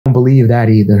believe that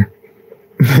either.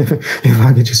 If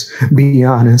I could just be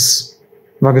honest.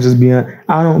 If I could just be honest,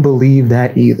 I don't believe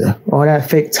that either. All that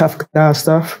fake tough guy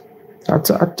stuff. I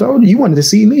told you, you wanted to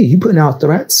see me. You putting out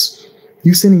threats.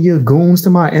 You sending your goons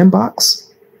to my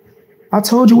inbox. I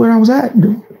told you where I was at,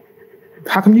 dude.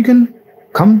 How come you can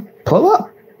come pull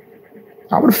up?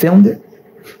 I would have filmed it.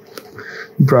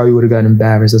 You probably would have gotten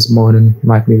embarrassed this morning,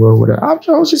 likely would have. I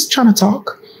was just trying to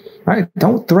talk. Right?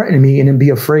 Don't threaten me and then be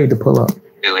afraid to pull up.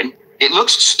 Doing. It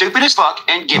looks stupid as fuck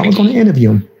and gimmicky. I was going to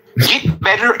interview him. Get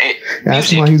better at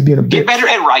That's music. why he was being a bitch. Get better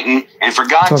at writing, and for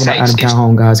God's Talking about sake, Adam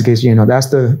Calhoun, guys, in case you know,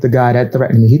 that's the guy that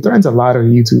threatened me. He threatens a lot of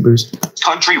YouTubers.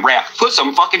 country rap. Put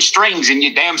some fucking strings in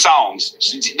your damn songs.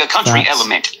 The country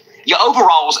element. Your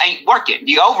overalls ain't working.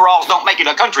 The overalls don't make it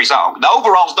a country song. The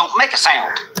overalls don't make a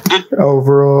sound.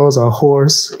 Overalls, a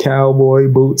horse, cowboy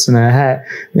boots, and a hat.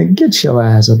 Then get your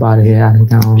ass up out of here, Adam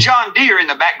Calhoun. John Deere in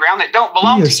the background that don't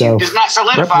belong to you does not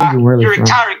solidify your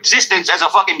entire existence as a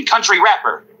fucking country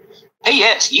rapper.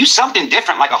 P.S. Use something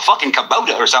different like a fucking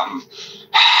Kubota or something.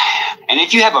 And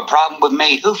if you have a problem with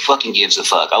me, who fucking gives a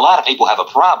fuck? A lot of people have a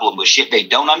problem with shit they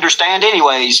don't understand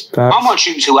anyways. I'm gonna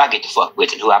choose who I get to fuck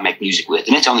with and who I make music with.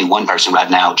 And it's only one person right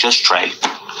now, just Trey.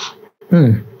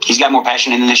 He's got more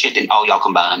passion in this shit than all y'all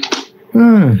combined.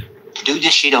 Do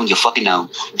this shit on your fucking own.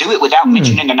 Do it without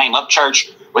mentioning the name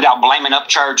Upchurch, without blaming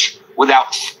Upchurch,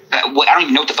 without... I don't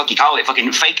even know what the fuck you call it.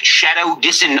 Fucking fake shadow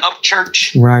dissing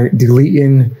Upchurch. Right.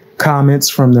 Deleting comments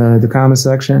from the comment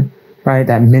section. Right.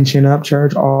 That mention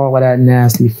Upchurch. All of that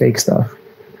nasty fake stuff.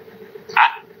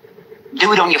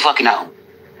 Do it on your fucking own.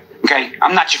 Okay?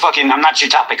 I'm not your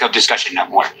topic of discussion no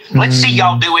more. Let's see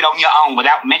y'all do it on your own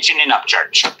without mentioning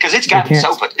Upchurch. Because it's gotten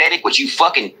so pathetic with you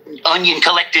fucking onion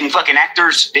collecting fucking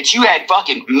actors that you had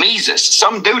fucking Mises,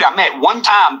 some dude I met one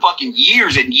time fucking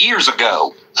years and years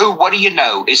ago, who, what do you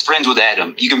know, is friends with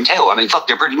Adam. You can tell. I mean, fuck,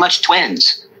 they're pretty much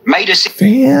twins. Made us...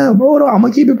 Damn, hold on. I'm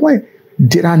going to keep it playing.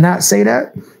 Did I not say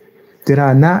that? Did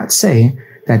I not say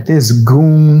that this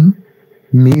goon,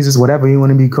 Mises, whatever you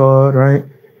want to be called, right?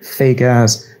 Fake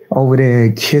ass over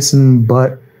there kissing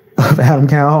butt of Adam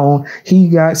Calhoun, he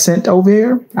got sent over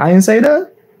here? I didn't say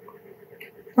that.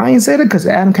 I didn't say that because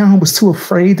Adam Calhoun was too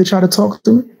afraid to try to talk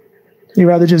to me. He'd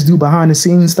rather just do behind the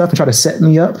scenes stuff and try to set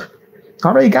me up. I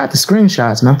already got the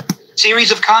screenshots, man.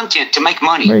 Series of content to make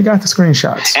money. Already got the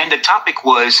screenshots. And the topic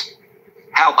was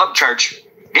how Upchurch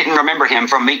didn't remember him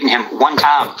from meeting him one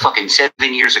time fucking 7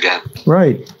 years ago.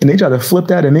 Right. And they tried to flip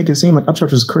that and make it seem like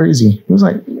Upchurch was crazy. It was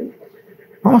like,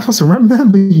 I'm supposed to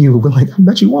remember you, but like, I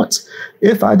bet you once.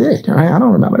 If I did, all right? I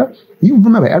don't remember that. You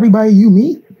remember everybody you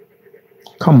meet?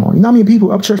 Come on. You know how many people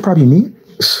Upchurch probably meet?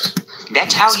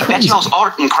 That's y'all's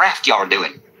art and craft y'all are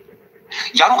doing.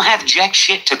 Y'all don't have jack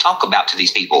shit to talk about to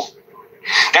these people.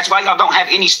 That's why y'all don't have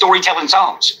any storytelling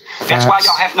songs. That's why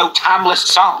y'all have no timeless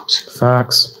songs.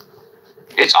 Facts.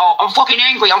 It's all, I'm fucking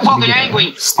angry. I'm fucking angry.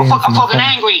 I'm fucking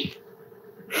angry.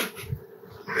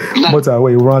 What's that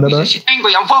way? Run it up?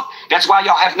 Angry. That's why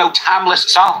y'all have no timeless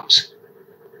songs.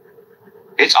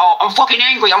 It's all, I'm fucking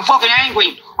angry. I'm fucking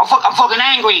angry. I'm fucking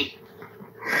angry.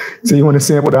 So you want to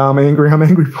sample the I'm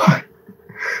angry part?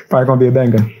 Probably gonna be a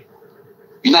banger.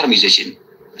 You're not a musician.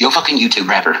 You're a fucking YouTube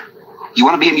rapper. You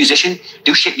want to be a musician?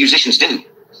 Do shit musicians do.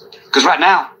 Because right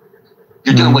now,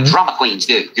 you're doing what drama queens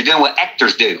do. You're doing what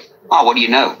actors do. Oh, what do you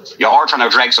know? Y'all are trying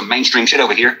to drag some mainstream shit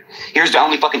over here. Here's the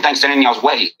only fucking thing standing in y'all's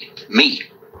way. Me.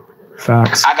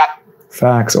 Facts.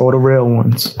 Facts. All the real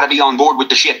ones. I gotta be on board with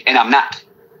the shit, and I'm not.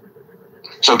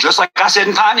 So just like I said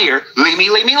in Pioneer, leave me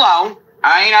alone.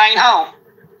 I ain't home.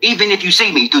 Even if you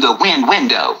see me through the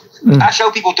window. I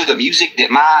show people through the music that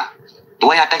the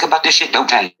way I think about this shit don't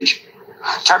change.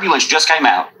 Turbulence just came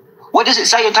out. What does it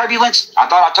say in Turbulence? I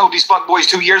thought I told these fuckboys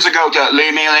 2 years ago to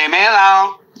leave me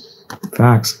alone.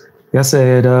 Facts. I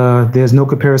said there's no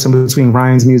comparison between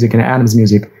Ryan's music and Adam's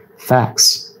music.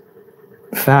 Facts.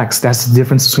 Facts. That's the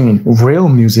difference between real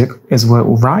music is what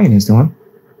Ryan is doing.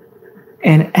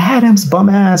 And Adam's bum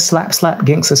ass slap,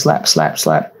 gangster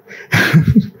slap.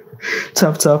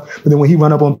 tough. But then when he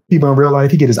run up on people in real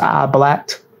life, he get his eye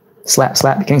blacked. Slap,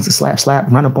 gangster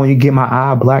slap. Run up on you, get my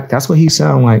eye black. That's what he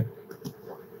sound like.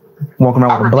 Walking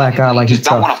around with a black eye like he's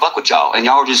tough. I don't want to fuck with y'all, and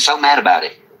y'all are just so mad about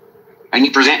it. And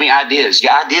you present me ideas.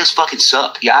 Your ideas fucking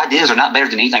suck. Your ideas are not better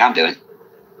than anything I'm doing.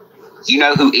 You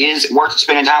know who is worth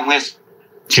spending time with?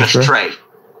 Just Trey.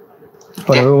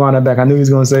 Hold on, rewind that back. I knew he was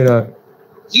going to say that.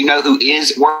 You know who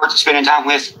is worth spending time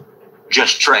with?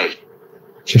 Just Trey.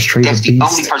 Just Trey's That's the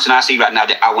only person I see right now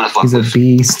that I want to fuck with. He's a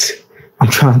beast. I'm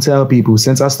trying to tell people,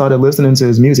 since I started listening to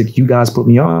his music, you guys put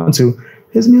me on to,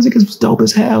 his music is dope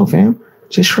as hell, fam.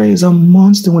 Just Trey is a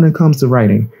monster when it comes to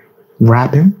writing,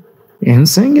 rapping, and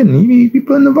singing. He be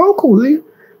putting the vocals.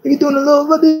 He doing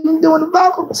doing the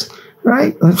vocals,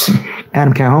 right?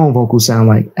 Adam Calhoun vocals sound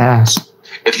like ass.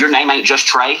 If your name ain't just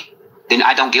Trey, then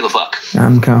I don't give a fuck.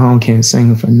 Adam Calhoun can't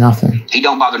sing for nothing. He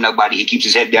don't bother nobody. He keeps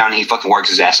his head down and he fucking works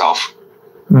his ass off.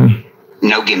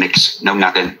 No gimmicks, no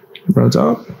nothing. Bro,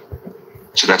 talk.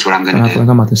 So that's what I'm gonna do. I feel like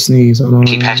I'm about to sneeze.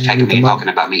 Keep hashtagging me and talking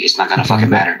about me. It's not gonna fucking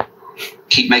matter.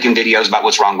 Keep making videos about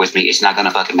what's wrong with me. It's not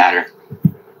gonna fucking matter.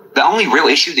 The only real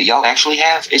issue that y'all actually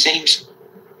have, it seems,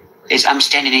 is I'm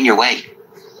standing in your way.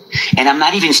 And I'm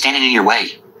not even standing in your way.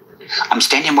 I'm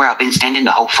standing where I've been standing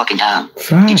the whole fucking time.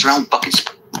 Facts. Get your own fucking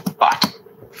spot.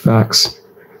 Facts.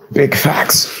 Big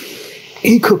facts.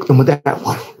 He cooked them with that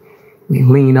one. Me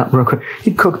lean up real quick.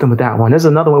 He cooked them with that one. There's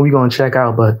another one we're going to check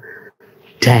out, but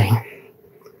dang,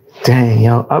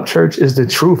 yo, Upchurch is the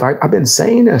truth. I've been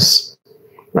saying this,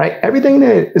 right? Everything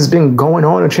that has been going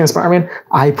on and transpiring,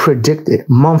 I predicted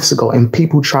months ago, and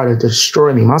people try to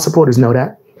destroy me. My supporters know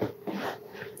that.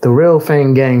 The real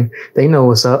Fang gang, they know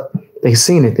what's up. They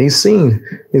seen it. They seen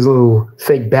these little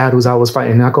fake battles I was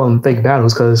fighting. And I call them fake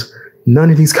battles because none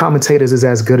of these commentators is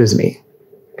as good as me.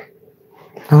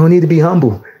 I don't need to be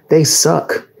humble. They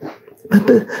suck. But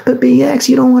BX,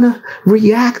 you don't want to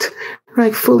react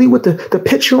like fully with the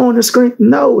picture on the screen?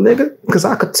 No, nigga, because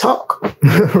I could talk.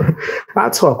 I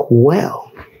talk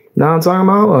well. Now I'm talking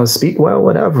about speak well,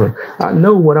 whatever. I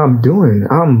know what I'm doing.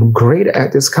 I'm great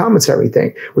at this commentary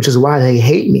thing, which is why they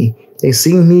hate me. They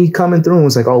see me coming through and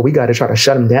it's like, oh, we got to try to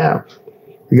shut them down.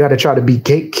 We got to try to be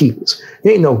gatekeepers.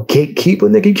 You ain't no gatekeeper,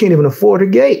 nigga. You can't even afford a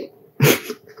gate.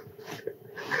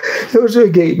 What's your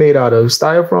gate made out of?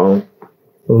 Styrofoam?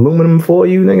 Aluminum for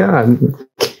you, nigga?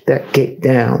 Kick that gate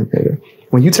down, nigga.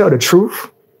 When you tell the truth,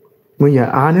 when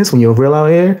you're honest, when you're real out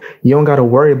here, you don't got to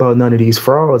worry about none of these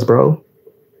frauds, bro.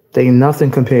 They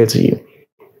nothing compared to you.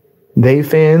 They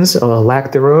fans, or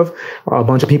lack thereof, are a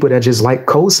bunch of people that just like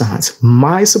cosigns.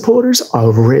 My supporters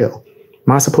are real.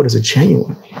 My supporters are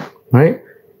genuine, right?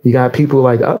 You got people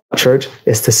like Upchurch,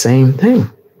 it's the same thing.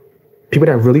 People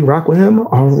that really rock with him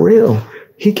are real.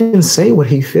 He can say what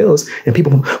he feels, and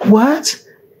people, what?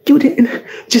 You didn't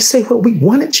just say what we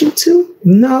wanted you to?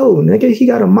 No, nigga, he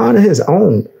got a mind of his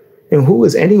own. And who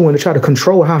is anyone to try to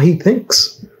control how he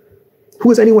thinks? Who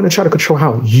is anyone to try to control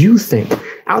how you think?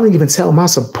 I don't even tell my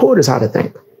supporters how to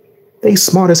think. They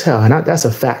smart as hell, and that's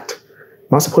a fact.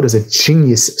 My supporters are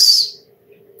geniuses.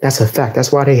 That's a fact.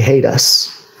 That's why they hate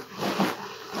us.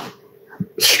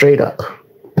 Straight up.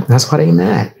 That's why they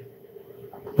mad.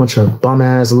 Bunch of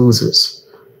bum-ass losers.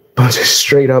 Bunch of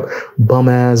straight up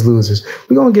bum-ass losers.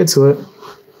 We're going to get to it.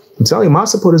 I'm telling you, my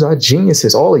supporters are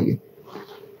geniuses, all of you.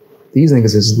 These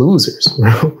niggas is losers,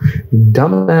 bro.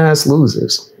 Dumbass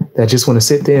losers that just want to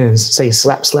sit there and say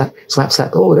slap, slap, slap,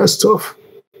 slap. Oh, that's tough.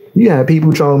 You have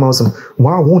people talking about some,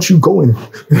 why won't you go and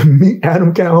meet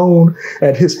Adam Calhoun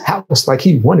at his house like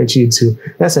he wanted you to?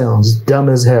 That sounds dumb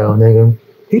as hell, nigga.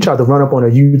 He tried to run up on a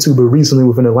YouTuber recently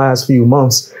within the last few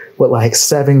months with like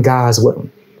 7 guys with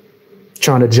him,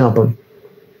 trying to jump him.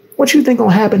 What you think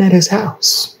gonna happen at his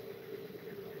house?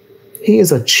 He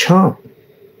is a chump.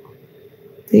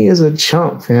 He is a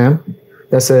chump, fam.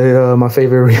 That's my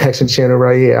favorite reaction channel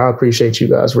right here. I appreciate you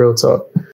guys. Real talk.